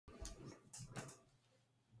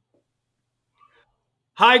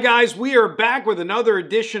Hi, guys. We are back with another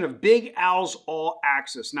edition of Big Al's All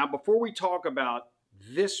Access. Now, before we talk about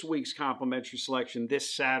this week's complimentary selection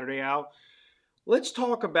this Saturday, Al, let's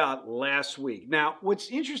talk about last week. Now, what's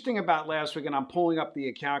interesting about last week, and I'm pulling up the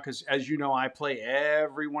account because, as you know, I play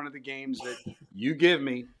every one of the games that you give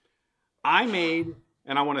me. I made,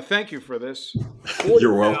 and I want to thank you for this,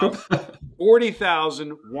 You're welcome.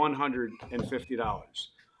 $40,150.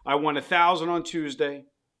 I won 1,000 on Tuesday.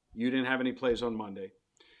 You didn't have any plays on Monday.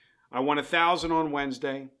 I won 1,000 on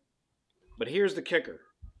Wednesday, but here's the kicker.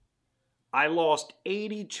 I lost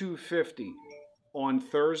 8,250 on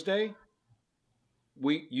Thursday.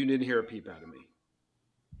 You didn't hear a peep out of me.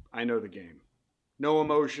 I know the game. No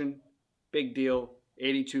emotion, big deal,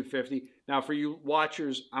 8,250. Now for you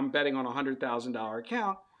watchers, I'm betting on a $100,000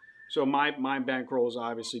 account, so my bankroll is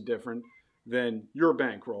obviously different than your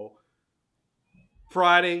bankroll.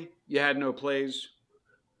 Friday, you had no plays.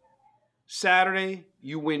 Saturday,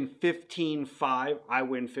 you win 15-5. I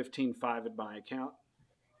win 15-5 at my account.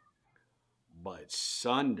 But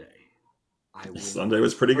Sunday, I win Sunday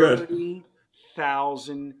was pretty good.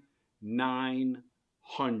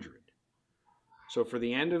 30,900. So for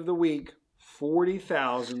the end of the week,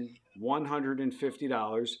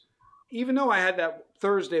 $40,150. Even though I had that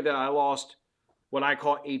Thursday that I lost what I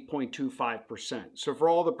call 8.25%. So for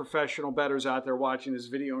all the professional bettors out there watching this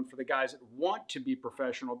video, and for the guys that want to be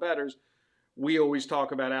professional bettors, we always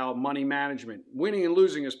talk about our money management. Winning and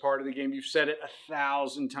losing is part of the game. You've said it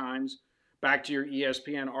 1,000 times. Back to your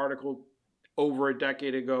ESPN article over a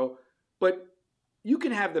decade ago. But you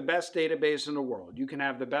can have the best database in the world. You can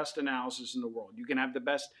have the best analysis in the world. You can have the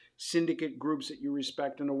best syndicate groups that you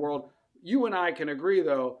respect in the world. You and I can agree,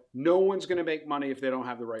 though, no one's going to make money if they don't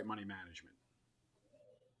have the right money management.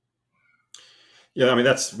 Yeah, I mean,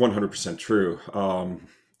 that's 100% true.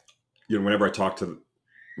 Whenever I talk to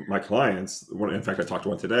my clients, in fact, I talked to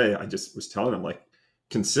one today, I just was telling them, like,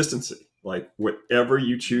 consistency. Like, whatever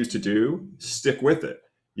you choose to do, stick with it.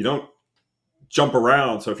 You don't jump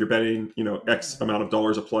around. So if you're betting, X amount of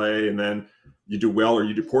dollars a play and then you do well or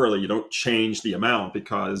you do poorly, you don't change the amount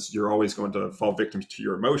because you're always going to fall victim to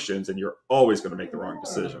your emotions and you're always going to make the wrong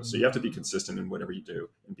decision. So you have to be consistent in whatever you do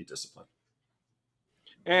and be disciplined.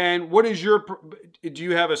 And do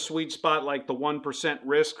you have a sweet spot like the 1%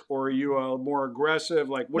 risk, or are you more aggressive?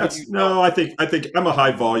 Like what do you know? No, I think I'm a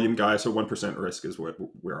high volume guy. So 1% risk is where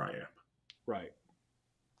I am. Right.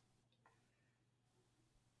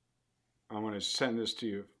 I'm going to send this to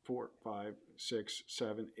you. 4, 5, 6,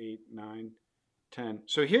 7, 8, 9, 10.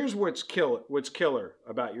 So here's what's killer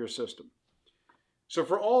about your system. So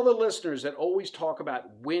for all the listeners that always talk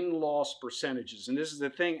about win-loss percentages, and this is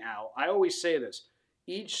the thing, Al, I always say this.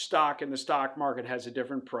 Each stock in the stock market has a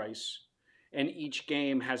different price, and each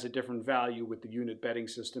game has a different value with the unit betting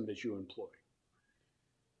system that you employ.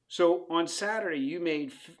 So on Saturday, you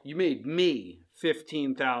made me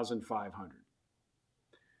 15,500.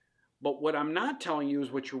 But what I'm not telling you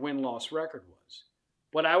is what your win-loss record was.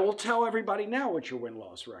 But I will tell everybody now what your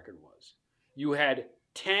win-loss record was. You had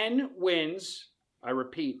 10 wins, I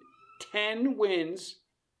repeat, 10 wins,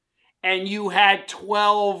 and you had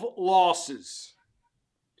 12 losses.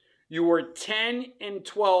 You were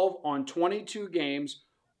 10-12 on 22 games,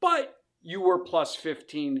 but you were plus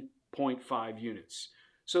 15.5 units.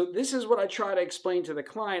 So this is what I try to explain to the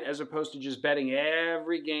client as opposed to just betting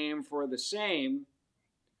every game for the same.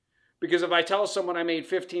 Because if I tell someone I made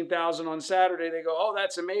 15,000 on Saturday, they go, "Oh,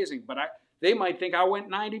 that's amazing." But they might think I went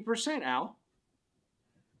 90%, Al.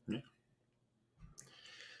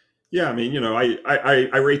 Yeah, I mean,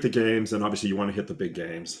 I rate the games, and obviously you want to hit the big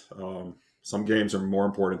games. Some games are more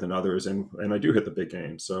important than others, and I do hit the big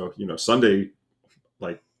games. So, Sunday,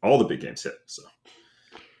 like, all the big games hit. So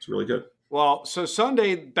it's really good. Well, so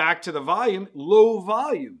Sunday, back to the volume, low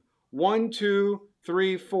volume. 1, 2,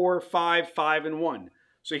 3, 4, 5, 5, and 1.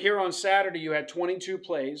 So here on Saturday, you had 22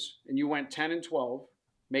 plays, and you went 10-12,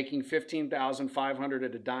 making 15,500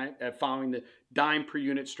 at a dime, following the dime per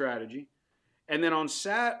unit strategy. And then on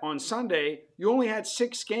Sunday, you only had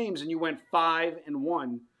 6 games, and you went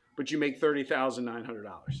 5-1, but you make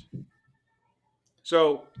 $30,900.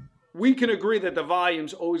 So we can agree that the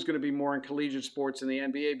volume's always going to be more in collegiate sports than the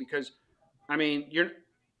NBA because, I mean, you're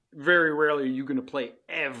very rarely are you going to play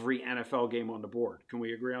every NFL game on the board. Can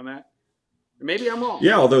we agree on that? Maybe I'm wrong.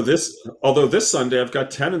 Yeah, although this Sunday I've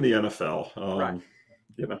got 10 in the NFL. Right.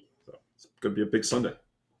 So it's going to be a big Sunday.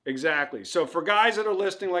 Exactly. So for guys that are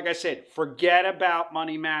listening, like I said, forget about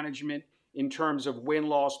money management in terms of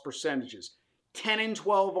win-loss percentages.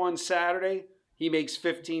 10-12 on Saturday, he makes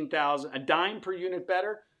 15,000. A dime per unit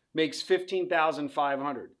better makes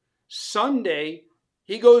 15,500. Sunday,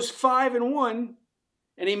 he goes 5-1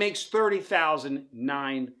 and he makes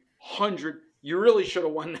 30,900. You really should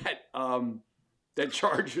have won that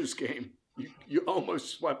Chargers game. You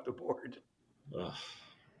almost swept the board. Ugh.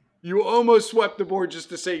 You almost swept the board just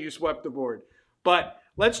to say you swept the board. But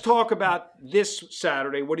let's talk about this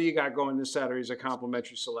Saturday. What do you got going this Saturday as a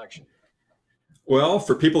complimentary selection? Well,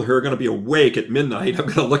 for people who are going to be awake at midnight, I'm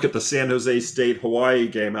going to look at the San Jose State-Hawaii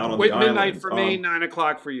game out on the island. Midnight for me, 9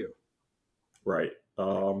 o'clock for you. Right.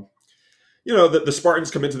 The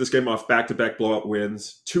Spartans come into this game off back-to-back blowout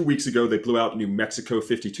wins. 2 weeks ago, they blew out New Mexico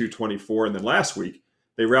 52-24. And then last week,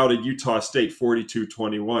 they routed Utah State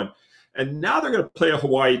 42-21. And now they're going to play a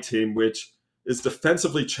Hawaii team, which is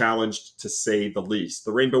defensively challenged, to say the least.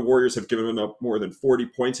 The Rainbow Warriors have given up more than 40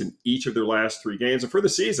 points in each of their last 3 games. And for the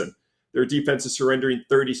season, their defense is surrendering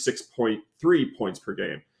 36.3 points per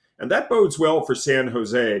game. And that bodes well for San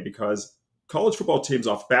Jose because college football teams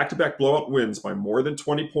off back-to-back blowout wins by more than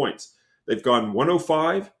 20 points. They've gone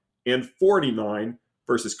 105 and 49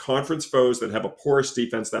 versus conference foes that have a porous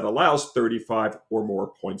defense that allows 35 or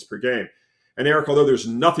more points per game. And Eric, although there's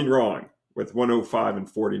nothing wrong with 105 and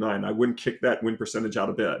 49, I wouldn't kick that win percentage out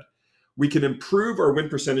of bed. We can improve our win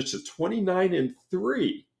percentage to 29 and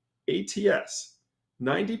 3 ATS,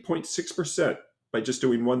 90.6% by just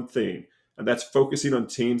doing one thing, and that's focusing on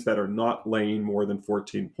teams that are not laying more than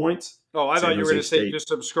 14 points. Oh, I thought you were going to say just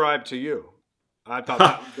subscribe to you. I thought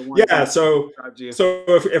that was the one. Yeah, so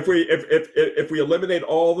if we eliminate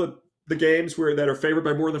all the games that are favored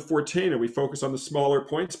by more than 14 and we focus on the smaller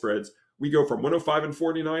point spreads, we go from 105 and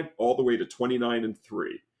 49 all the way to 29 and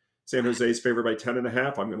 3. San Jose is favored by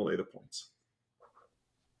 10.5. I'm going to lay the points.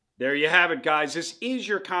 There you have it, guys. This is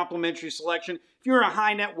your complimentary selection. If you're a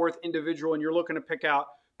high net worth individual and you're looking to pick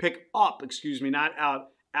up, not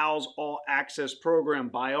out, Al's All Access program,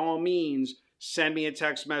 by all means, send me a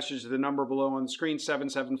text message to the number below on the screen,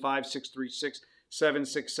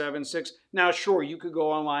 775-636-7676. Now, sure, you could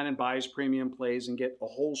go online and buy his premium plays and get a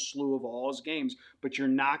whole slew of all his games, but you're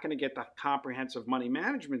not going to get the comprehensive money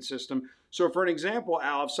management system. So for an example,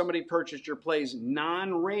 Al, if somebody purchased your plays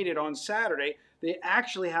non-rated on Saturday, they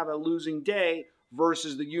actually have a losing day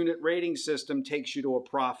versus the unit rating system takes you to a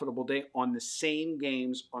profitable day on the same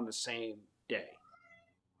games on the same day.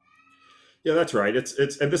 Yeah, that's right.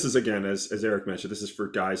 It's and this is, again, as Eric mentioned, this is for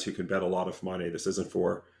guys who can bet a lot of money. This isn't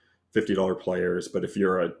for $50 players. But if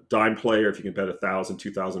you're a dime player, if you can bet 1,000,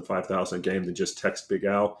 2,000, 5,000 a game, then just text Big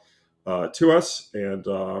Al to us, and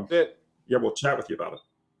we'll chat with you about it.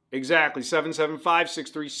 Exactly.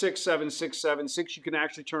 775-636-7676. You can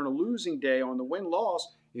actually turn a losing day on the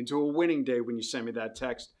win-loss into a winning day when you send me that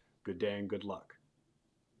text. Good day and good luck.